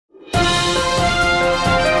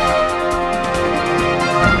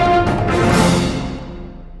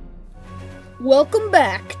Welcome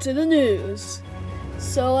back to the news.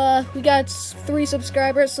 So, we got 3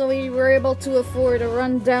 subscribers, so we were able to afford a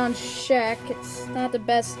rundown shack. It's not the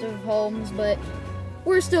best of homes, but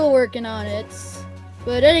we're still working on it.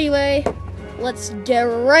 But anyway, let's get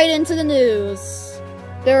right into the news.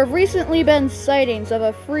 There have recently been sightings of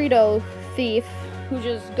a Frito thief who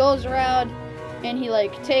just goes around and he,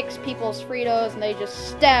 takes people's Fritos and they just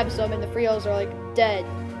stabs them and the Fritos are, dead.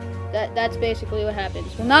 That's basically what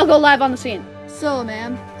happens. We'll now go live on the scene. So,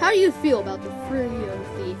 ma'am, how do you feel about the Frito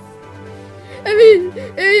thief? I mean,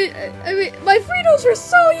 my Fritos are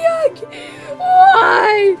so young!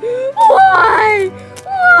 Why?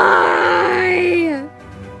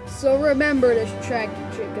 So remember this tragic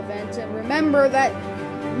event, and remember that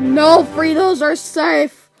no Fritos are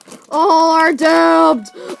safe! All are doomed!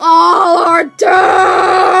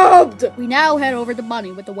 We now head over to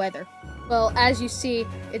Money with the weather. Well, as you see,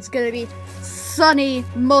 it's gonna be sunny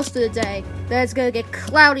most of the day. Then it's gonna get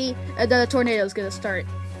cloudy, and then a tornado's gonna start.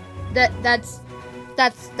 That's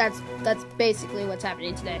basically what's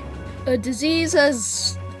happening today. A disease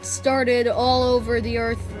has started all over the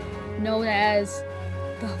earth, known as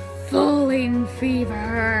the falling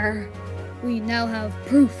fever. We now have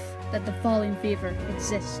proof that the falling fever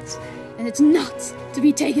exists, and it's not to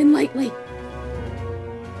be taken lightly.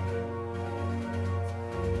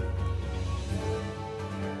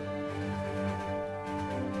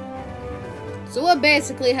 So what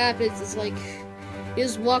basically happens is, you're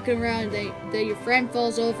just walking around and then your friend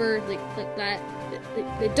falls over, like that.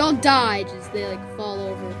 They don't die, just they, fall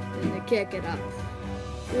over and they can't get up.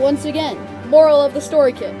 Once again, moral of the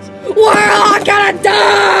story, kids. We're all gonna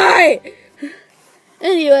die!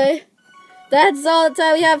 Anyway, that's all the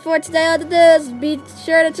time we have for today on the news. Be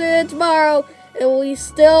sure to tune in tomorrow, and we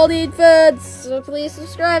still need food, so please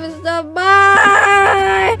subscribe and stuff. Bye!